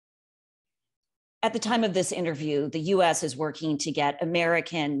At the time of this interview, the US is working to get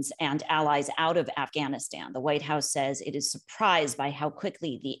Americans and allies out of Afghanistan. The White House says it is surprised by how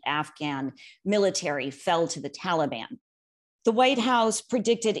quickly the Afghan military fell to the Taliban. The White House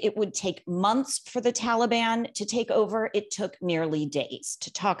predicted it would take months for the Taliban to take over. It took merely days.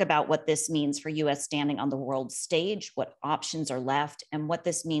 To talk about what this means for US standing on the world stage, what options are left, and what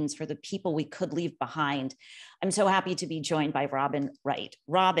this means for the people we could leave behind, I'm so happy to be joined by Robin Wright.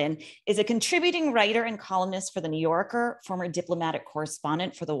 Robin is a contributing writer and columnist for The New Yorker, former diplomatic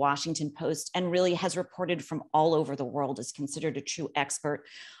correspondent for The Washington Post, and really has reported from all over the world, is considered a true expert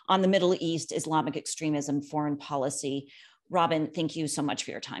on the Middle East, Islamic extremism, foreign policy. Robin, thank you so much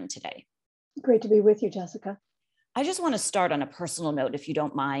for your time today. Great to be with you, Jessica. I just want to start on a personal note, if you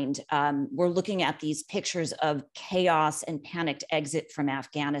don't mind. We're looking at these pictures of chaos and panicked exit from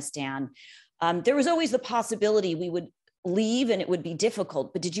Afghanistan. There was always the possibility we would leave and it would be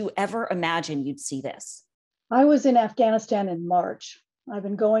difficult, but did you ever imagine you'd see this? I was in Afghanistan in March. I've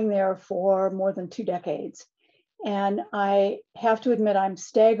been going there for more than 2 decades. And I have to admit, I'm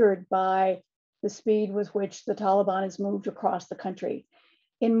staggered by the speed with which the Taliban has moved across the country.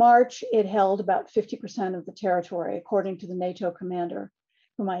 In March, it held about 50% of the territory, according to the NATO commander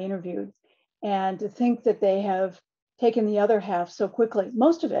whom I interviewed. And to think that they have taken the other half so quickly,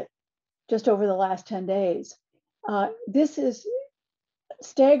 most of it just over the last 10 days, this is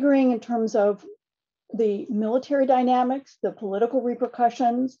staggering in terms of the military dynamics, the political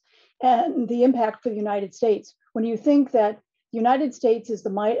repercussions, and the impact for the United States. When you think that the United States is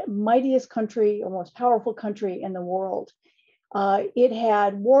the mightiest country or most powerful country in the world. It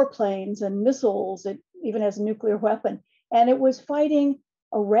had warplanes and missiles. It even has a nuclear weapon. And it was fighting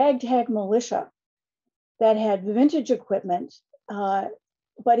a ragtag militia that had vintage equipment, but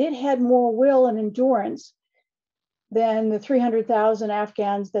it had more will and endurance than the 300,000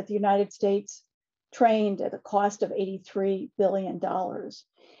 Afghans that the United States trained at a cost of $83 billion.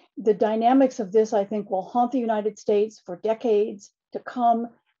 The dynamics of this, I think, will haunt the United States for decades to come.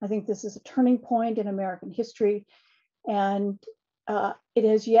 I think this is a turning point in American history, and it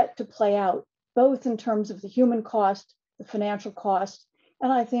has yet to play out, both in terms of the human cost, the financial cost,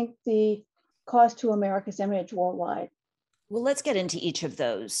 and I think the cost to America's image worldwide. Well, let's get into each of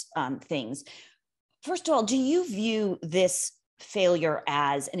those things. First of all, do you view this failure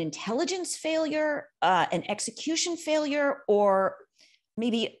as an intelligence failure, an execution failure, or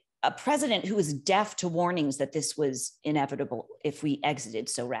maybe a president who was deaf to warnings that this was inevitable if we exited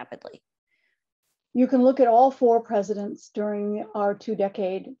so rapidly? You can look at all 4 presidents during our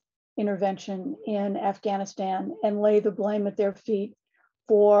 2-decade intervention in Afghanistan and lay the blame at their feet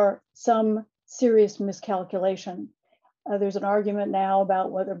for some serious miscalculation. There's an argument now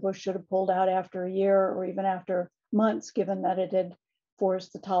about whether Bush should have pulled out after a year or even after months, given that it had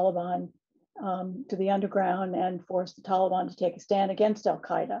forced the Taliban to the underground and forced the Taliban to take a stand against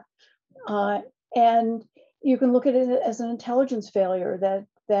al-Qaeda. And you can look at it as an intelligence failure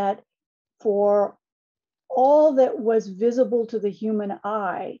that for all that was visible to the human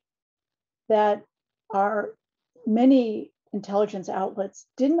eye, that our many intelligence outlets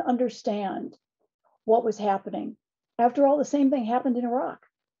didn't understand what was happening. After all, the same thing happened in Iraq.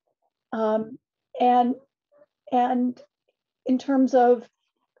 And in terms of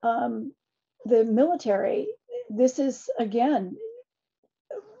the military, this is, again,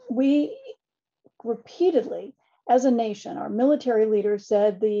 we repeatedly, as a nation, our military leaders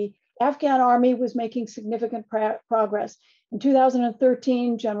said the Afghan army was making significant progress. In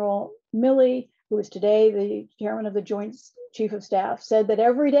 2013, General Milley, who is today the chairman of the Joint Chief of Staff, said that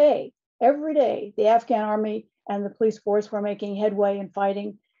every day, the Afghan army and the police force were making headway in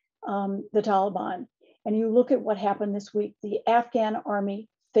fighting the Taliban. And you look at what happened this week, the Afghan army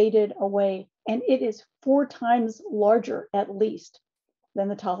faded away, and it is 4 times larger, at least, than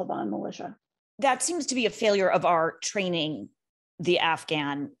the Taliban militia. That seems to be a failure of our training the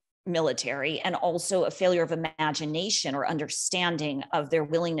Afghan military, and also a failure of imagination or understanding of their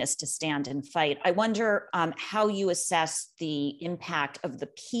willingness to stand and fight. I wonder how you assess the impact of the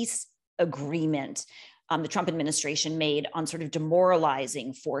peace agreement the Trump administration made on sort of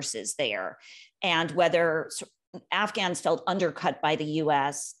demoralizing forces there, and whether Afghans felt undercut by the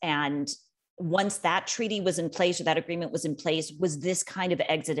US. And once that treaty was in place, or that agreement was in place, was this kind of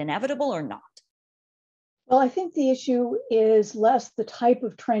exit inevitable or not? Well, I think the issue is less the type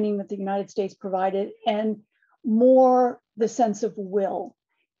of training that the United States provided and more the sense of will.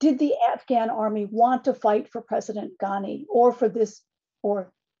 Did the Afghan army want to fight for President Ghani or for this,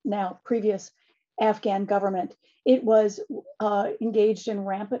 or now previous Afghan government? It was engaged in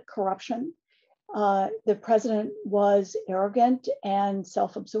rampant corruption. The president was arrogant and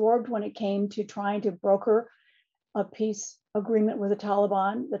self-absorbed when it came to trying to broker a peace agreement with the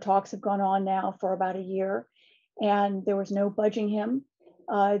Taliban. The talks have gone on now for about a year, and there was no budging him.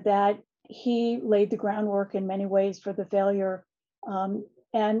 That he laid the groundwork in many ways for the failure,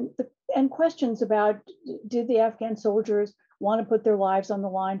 and questions about, did the Afghan soldiers want to put their lives on the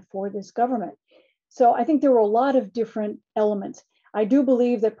line for this government? So I think there were a lot of different elements. I do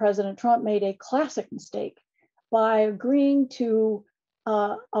believe that President Trump made a classic mistake by agreeing to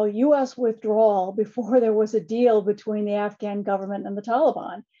a US withdrawal before there was a deal between the Afghan government and the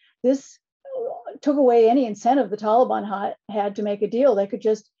Taliban. This took away any incentive the Taliban had to make a deal. They could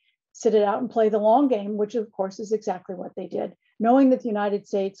just sit it out and play the long game, which of course is exactly what they did. Knowing that the United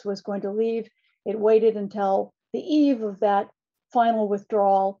States was going to leave, it waited until the eve of that final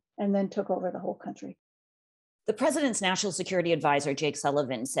withdrawal and then took over the whole country. The president's national security advisor, Jake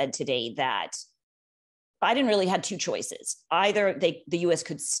Sullivan, said today that Biden really had two choices. Either the US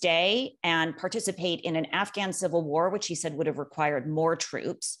could stay and participate in an Afghan civil war, which he said would have required more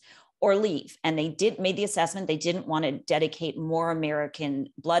troops, or leave. And they made the assessment they didn't want to dedicate more American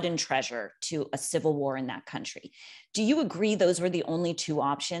blood and treasure to a civil war in that country. Do you agree those were the only two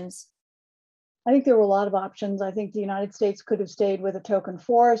options? I think there were a lot of options. I think the United States could have stayed with a token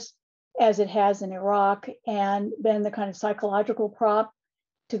force, as it has in Iraq, and been the kind of psychological prop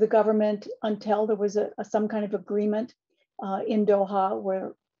to the government until there was some kind of agreement in Doha,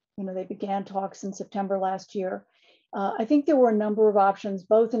 where they began talks in September last year. I think there were a number of options,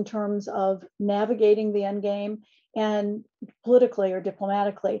 both in terms of navigating the end game and politically or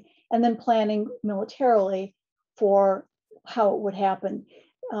diplomatically, and then planning militarily for how it would happen.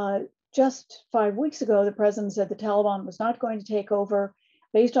 Just 5 weeks ago, the president said the Taliban was not going to take over.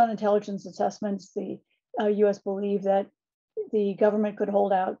 Based on intelligence assessments, the US believed that the government could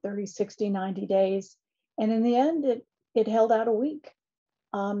hold out 30, 60, 90 days. And in the end, it held out a week.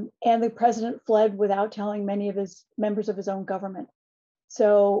 And the president fled without telling many of his members of his own government.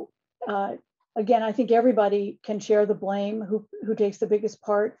 So again, I think everybody can share the blame. Who takes the biggest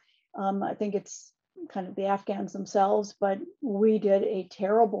part? I think it's kind of the Afghans themselves, but we did a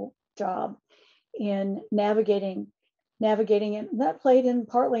terrible job in navigating it. And that played in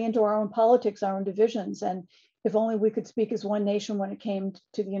partly into our own politics, our own divisions. And if only we could speak as one nation when it came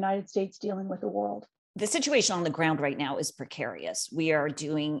to the United States dealing with the world. The situation on the ground right now is precarious. We are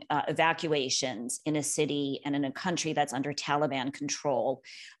doing evacuations in a city and in a country that's under Taliban control.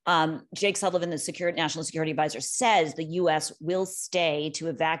 Jake Sullivan, the national security advisor, says the US will stay to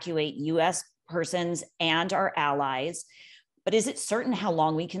evacuate US persons and our allies. But is it certain how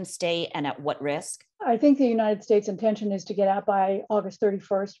long we can stay and at what risk? I think the United States' intention is to get out by August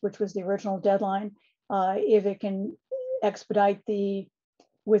 31st, which was the original deadline. If it can expedite the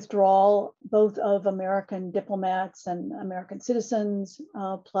withdrawal, both of American diplomats and American citizens,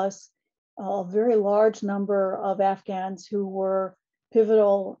 plus a very large number of Afghans who were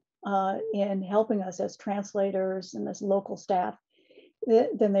pivotal in helping us as translators and as local staff,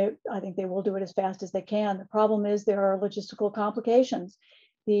 then I think they will do it as fast as they can. The problem is there are logistical complications.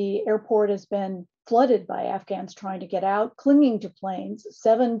 The airport has been flooded by Afghans trying to get out, clinging to planes.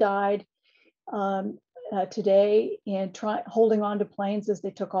 7 died today in holding on to planes as they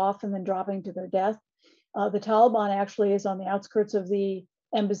took off and then dropping to their death. The Taliban actually is on the outskirts of the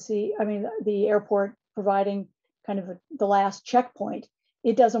the airport, providing kind of the last checkpoint.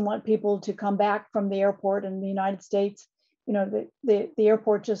 It doesn't want people to come back from the airport in the United States. The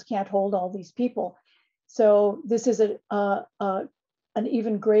airport just can't hold all these people. So this is an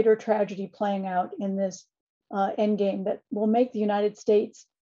even greater tragedy playing out in this endgame that will make the United States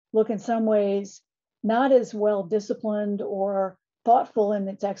look in some ways not as well disciplined or thoughtful in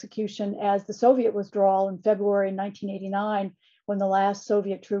its execution as the Soviet withdrawal in February 1989, when the last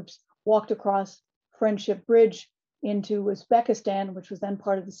Soviet troops walked across Friendship Bridge into Uzbekistan, which was then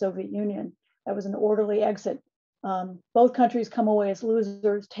part of the Soviet Union. That was an orderly exit. Both countries come away as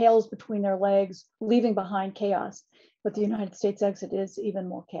losers, tails between their legs, leaving behind chaos. But the United States exit is even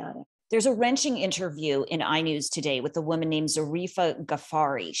more chaotic. There's a wrenching interview in iNews today with a woman named Zarifa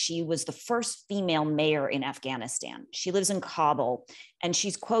Ghaffari. She was the first female mayor in Afghanistan. She lives in Kabul, and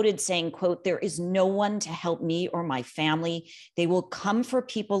she's quoted saying, quote, "There is no one to help me or my family. They will come for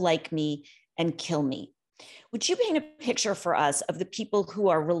people like me and kill me." Would you paint a picture for us of the people who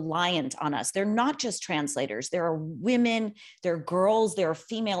are reliant on us? They're not just translators. There are women, there are girls, there are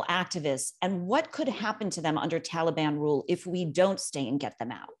female activists. And what could happen to them under Taliban rule if we don't stay and get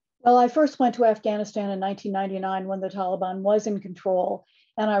them out? Well, I first went to Afghanistan in 1999 when the Taliban was in control.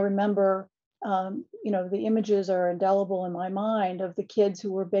 And I remember The images are indelible in my mind of the kids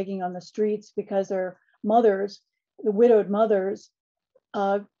who were begging on the streets because their mothers, the widowed mothers,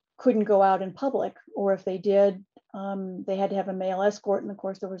 couldn't go out in public, or if they did, they had to have a male escort, and of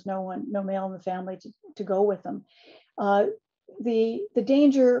course there was no male in the family to go with them. The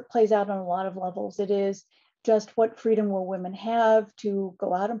danger plays out on a lot of levels. It is just what freedom will women have to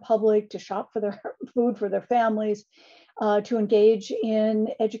go out in public, to shop for their food for their families, to engage in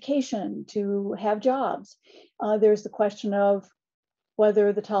education, to have jobs. There's the question of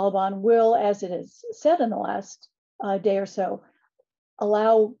whether the Taliban will, as it is said in the last day or so,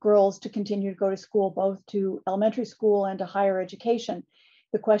 allow girls to continue to go to school, both to elementary school and to higher education.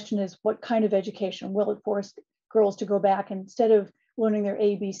 The question is, what kind of education? Will it force girls to go back, and instead of learning their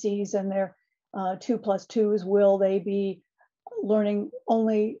ABCs and their 2+2s, will they be learning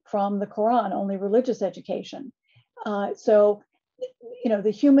only from the Quran, only religious education? So,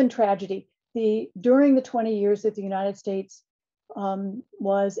 the human tragedy, during the 20 years that the United States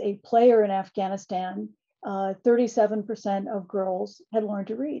was a player in Afghanistan, 37% of girls had learned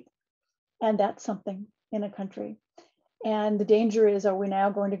to read. And that's something in a country. And the danger is, are we now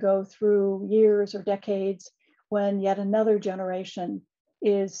going to go through years or decades when yet another generation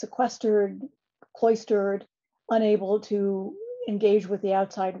is sequestered, cloistered, unable to engage with the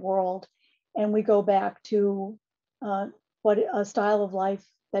outside world, and we go back to what a style of life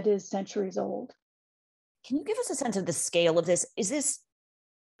that is centuries old? Can you give us a sense of the scale of this? Is this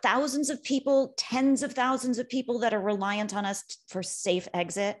thousands of people, tens of thousands of people that are reliant on us for safe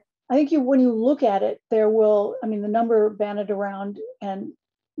exit? I think when you look at it, the number banded around, and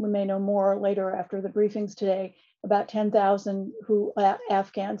we may know more later after the briefings today, about 10,000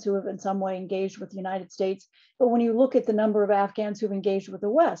 Afghans who have in some way engaged with the United States. But when you look at the number of Afghans who've engaged with the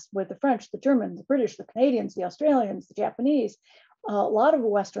West, with the French, the Germans, the British, the Canadians, the Australians, the Japanese, a lot of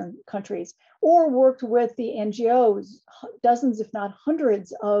Western countries, or worked with the NGOs, dozens, if not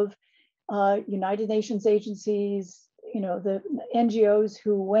hundreds of United Nations agencies, the NGOs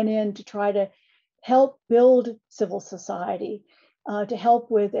who went in to try to help build civil society, to help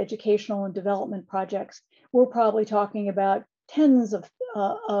with educational and development projects. We're probably talking about tens and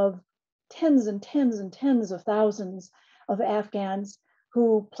tens of thousands of Afghans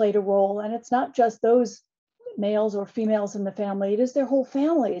who played a role. And it's not just those males or females in the family, it is their whole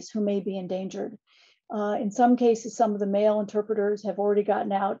families who may be endangered. In some cases, some of the male interpreters have already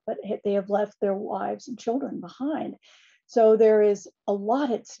gotten out, but they have left their wives and children behind. So there is a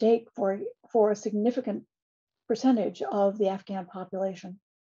lot at stake for a significant percentage of the Afghan population.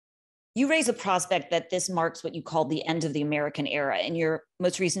 You raise a prospect that this marks what you call the end of the American era. In your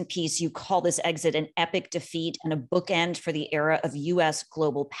most recent piece, you call this exit an epic defeat and a bookend for the era of US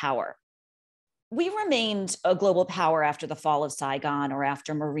global power. We remained a global power after the fall of Saigon or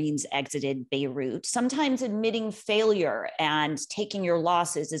after Marines exited Beirut. Sometimes admitting failure and taking your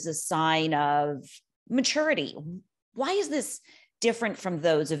losses is a sign of maturity. Why is this different from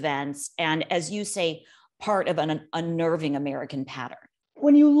those events? And as you say, part of an unnerving American pattern?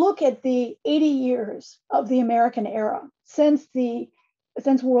 When you look at the 80 years of the American era, since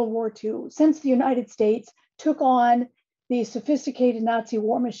World War II, since the United States took on the sophisticated Nazi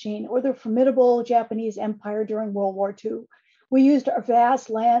war machine or the formidable Japanese empire during World War II, we used our vast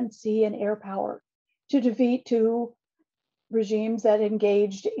land, sea, and air power to defeat two regimes that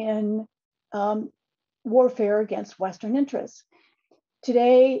engaged in warfare against Western interests.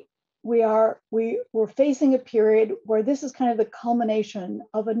 Today, we're facing a period where this is kind of the culmination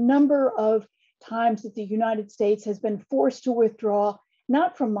of a number of times that the United States has been forced to withdraw,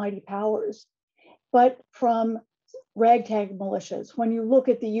 not from mighty powers, but from ragtag militias. When you look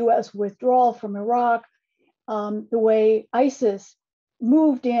at the US withdrawal from Iraq, the way ISIS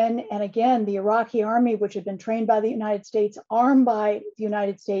moved in, and again, the Iraqi army, which had been trained by the United States, armed by the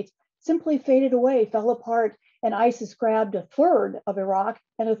United States, simply faded away, fell apart, and ISIS grabbed a third of Iraq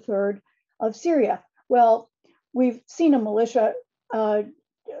and a third of Syria. Well, we've seen a militia,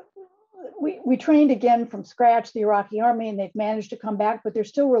 we trained again from scratch the Iraqi army, and they've managed to come back, but they're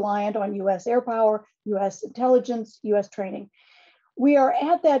still reliant on US air power, US intelligence, US training. We are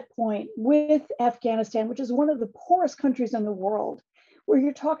at that point with Afghanistan, which is one of the poorest countries in the world, where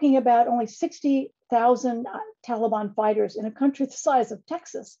you're talking about only 60,000 Taliban fighters in a country the size of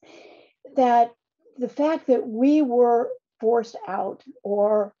Texas, that the fact that we were forced out,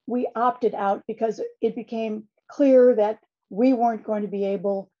 or we opted out because it became clear that we weren't going to be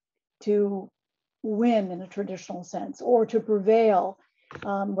able to win in a traditional sense or to prevail,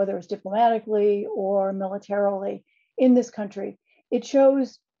 whether it's diplomatically or militarily in this country, it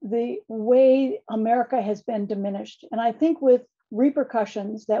shows the way America has been diminished. And I think with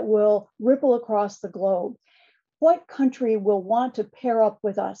repercussions that will ripple across the globe. What country will want to pair up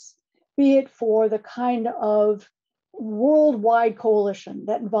with us, be it for the kind of worldwide coalition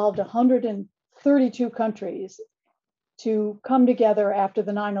that involved 132 countries to come together after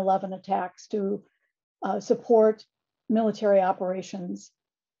the 9/11 attacks to support military operations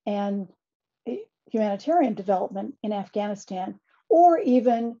and humanitarian development in Afghanistan, or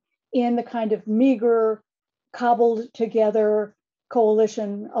even in the kind of meager, cobbled together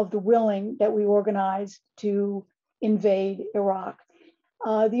coalition of the willing that we organized to invade Iraq.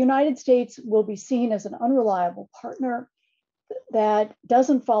 The United States will be seen as an unreliable partner that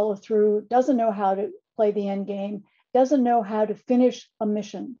doesn't follow through, doesn't know how to play the end game, doesn't know how to finish a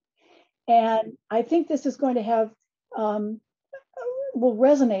mission. And I think this is going to have, will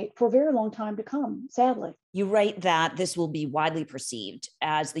resonate for a very long time to come, sadly. You write that this will be widely perceived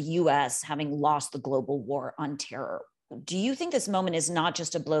as the US having lost the global war on terror. Do you think this moment is not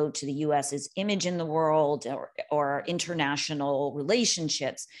just a blow to the US's image in the world or international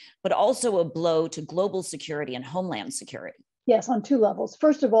relationships, but also a blow to global security and homeland security? Yes, on two levels.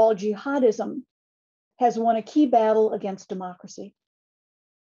 First of all, jihadism has won a key battle against democracy.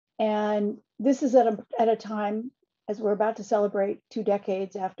 And this is at a time, as we're about to celebrate 2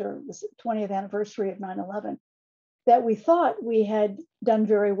 decades after the 20th anniversary of 9/11, that we thought we had done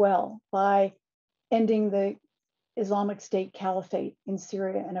very well by ending the Islamic State caliphate in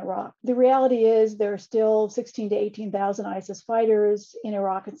Syria and Iraq. The reality is there are still 16 to 18,000 ISIS fighters in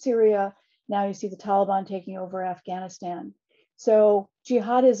Iraq and Syria. Now you see the Taliban taking over Afghanistan. So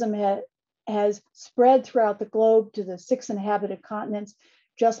jihadism has spread throughout the globe to the 6 inhabited continents.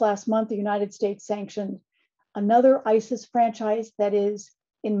 Just last month, the United States sanctioned another ISIS franchise that is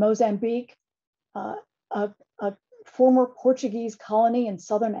in Mozambique, a former Portuguese colony in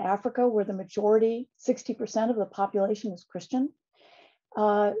Southern Africa, where the majority, 60% of the population is Christian,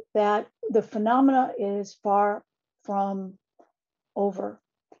 that the phenomena is far from over.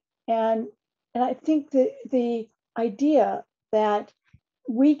 And I think the idea that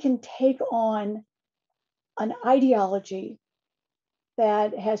we can take on an ideology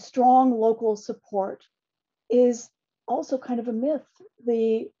that has strong local support is also kind of a myth.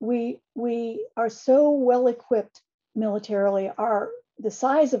 We are so well equipped militarily. The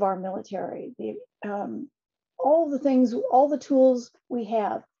size of our military, all the things, all the tools we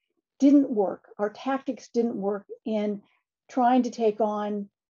have didn't work. Our tactics didn't work in trying to take on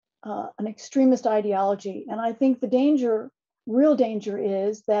an extremist ideology. And I think the real danger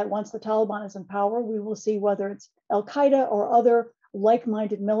is that once the Taliban is in power, we will see whether it's Al-Qaeda or other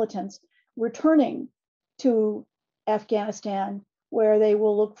like-minded militants returning to Afghanistan, where they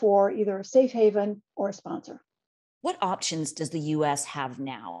will look for either a safe haven or a sponsor. What options does the US have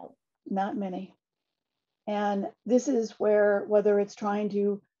now? Not many. And this is where, whether it's trying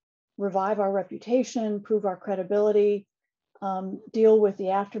to revive our reputation, prove our credibility, deal with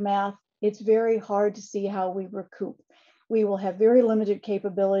the aftermath, it's very hard to see how we recoup. We will have very limited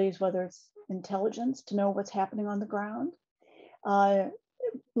capabilities, whether it's intelligence to know what's happening on the ground,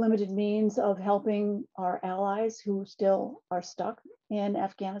 limited means of helping our allies who still are stuck in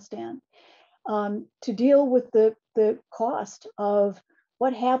Afghanistan, to deal with the cost of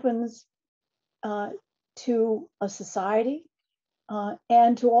what happens to a society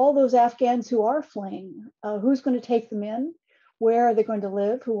and to all those Afghans who are fleeing. Who's going to take them in? Where are they going to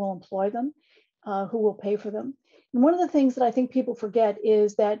live? Who will employ them? Who will pay for them? And one of the things that I think people forget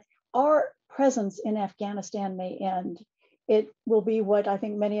is that our presence in Afghanistan may end. It will be what I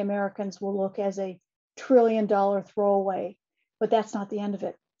think many Americans will look as a $1 trillion throwaway, but that's not the end of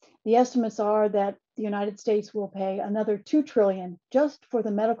it. The estimates are that the United States will pay another $2 trillion just for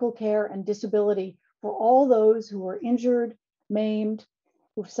the medical care and disability for all those who were injured, maimed,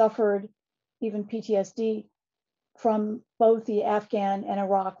 who've suffered even PTSD from both the Afghan and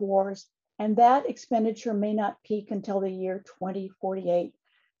Iraq wars. And that expenditure may not peak until the year 2048.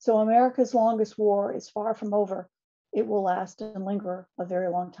 So America's longest war is far from over. It will last and linger a very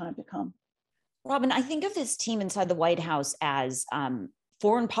long time to come. Robin, I think of this team inside the White House as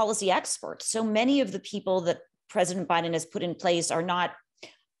foreign policy experts. So many of the people that President Biden has put in place are not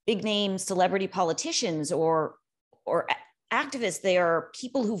big name celebrity politicians or activists. They are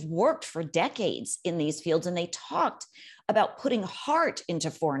people who've worked for decades in these fields, and they talked about putting heart into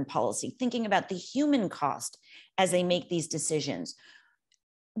foreign policy, thinking about the human cost as they make these decisions.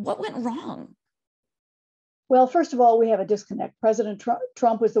 What went wrong? Well, first of all, we have a disconnect. President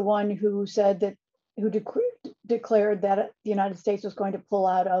Trump was the one who said who declared that the United States was going to pull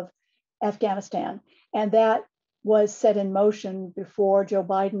out of Afghanistan. And that was set in motion before Joe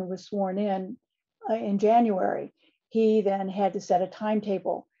Biden was sworn in January. he then had to set a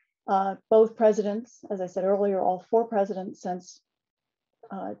timetable. Both presidents, as I said earlier, all four presidents since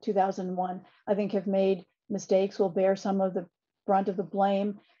 2001, I think have made mistakes, will bear some of the brunt of the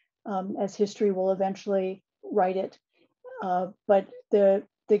blame, as history will eventually write it. But the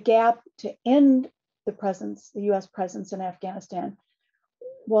gap to end the US presence in Afghanistan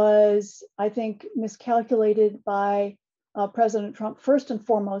was, I think, miscalculated by President Trump, first and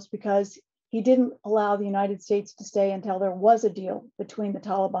foremost, because he didn't allow the United States to stay until there was a deal between the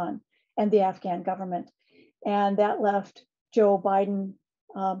Taliban and the Afghan government. And that left Joe Biden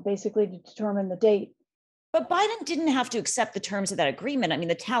basically to determine the date. But Biden didn't have to accept the terms of that agreement. I mean,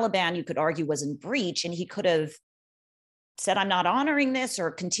 the Taliban, you could argue, was in breach, and he could have said, I'm not honoring this,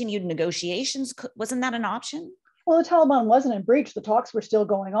 or continued negotiations. Wasn't that an option? Well, the Taliban wasn't in breach. The talks were still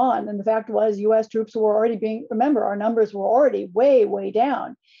going on. And the fact was, US troops were already remember, our numbers were already way, way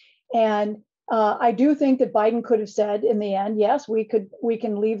down. And I do think that Biden could have said in the end, yes, we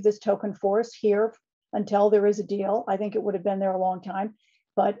can leave this token force here until there is a deal. I think it would have been there a long time.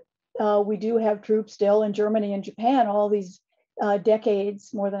 But we do have troops still in Germany and Japan, all these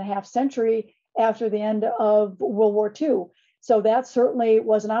decades, more than a half century after the end of World War II. So that certainly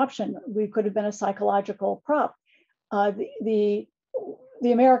was an option. We could have been a psychological prop. The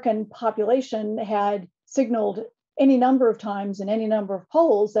American population had signaled any number of times in any number of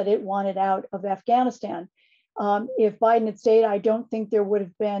polls that it wanted out of Afghanistan. If Biden had stayed, I don't think there would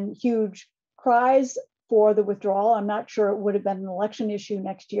have been huge cries for the withdrawal. I'm not sure it would have been an election issue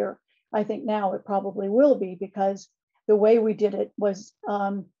next year. I think now it probably will be, because the way we did it was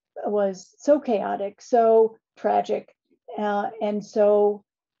so chaotic, so tragic, and so,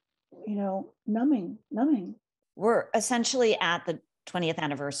 numbing. We're essentially at the 20th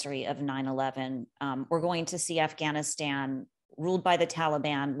anniversary of 9/11. We're going to see Afghanistan ruled by the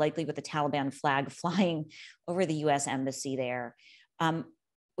Taliban, likely with the Taliban flag flying over the US embassy there.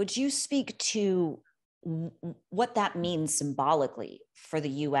 Would you speak to what that means symbolically for the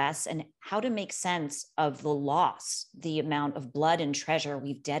US, and how to make sense of the loss, the amount of blood and treasure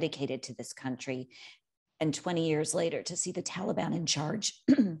we've dedicated to this country, and 20 years later to see the Taliban in charge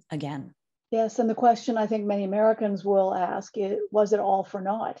again? Yes, and the question I think many Americans will ask is, was it all for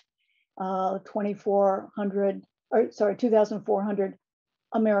naught? 2,400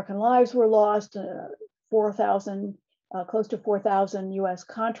 American lives were lost, 4,000, close to 4,000 US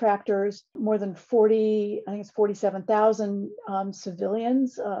contractors, more than 47,000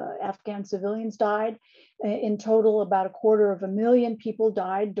 civilians, Afghan civilians died. In total, about 250,000 people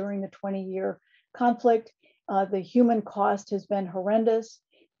died during the 20-year conflict. The human cost has been horrendous.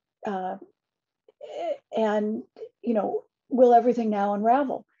 And, will everything now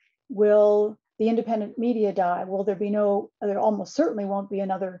unravel? Will the independent media die? Will there almost certainly won't be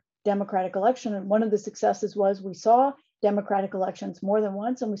another democratic election. And one of the successes was we saw democratic elections more than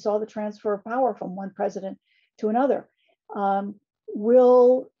once, and we saw the transfer of power from one president to another.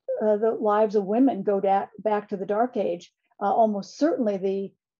 Will the lives of women go back to the dark age? Almost certainly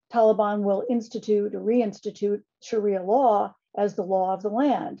the Taliban will reinstitute Sharia law as the law of the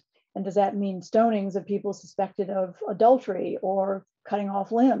land. And does that mean stonings of people suspected of adultery or cutting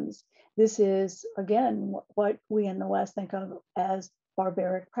off limbs? This is, again, what we in the West think of as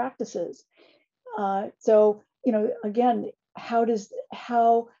barbaric practices. So, again,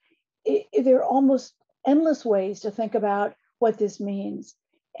 there are almost endless ways to think about what this means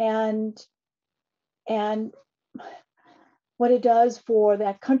and what it does for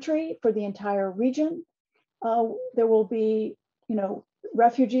that country, for the entire region. There will be,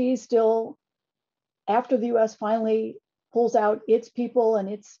 refugees still, after the US finally pulls out its people and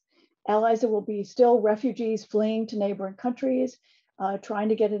its allies, there will be still refugees fleeing to neighboring countries, trying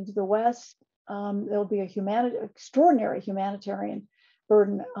to get into the West. There'll be extraordinary humanitarian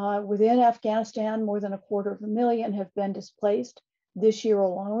burden. Within Afghanistan, more than 250,000 have been displaced this year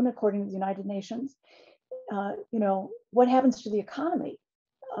alone, according to the United Nations. What happens to the economy?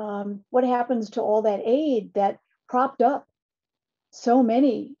 What happens to all that aid that propped up so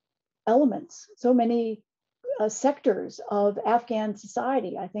many elements, so many sectors of Afghan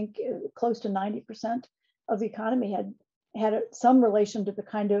society? I think close to 90% of the economy had some relation to the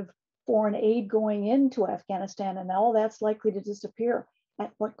kind of foreign aid going into Afghanistan, and all that's likely to disappear.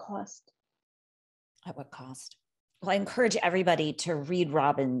 At what cost? At what cost? Well, I encourage everybody to read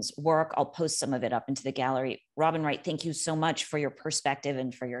Robin's work. I'll post some of it up into the gallery. Robin Wright, thank you so much for your perspective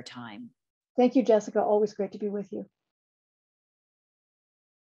and for your time. Thank you, Jessica. Always great to be with you.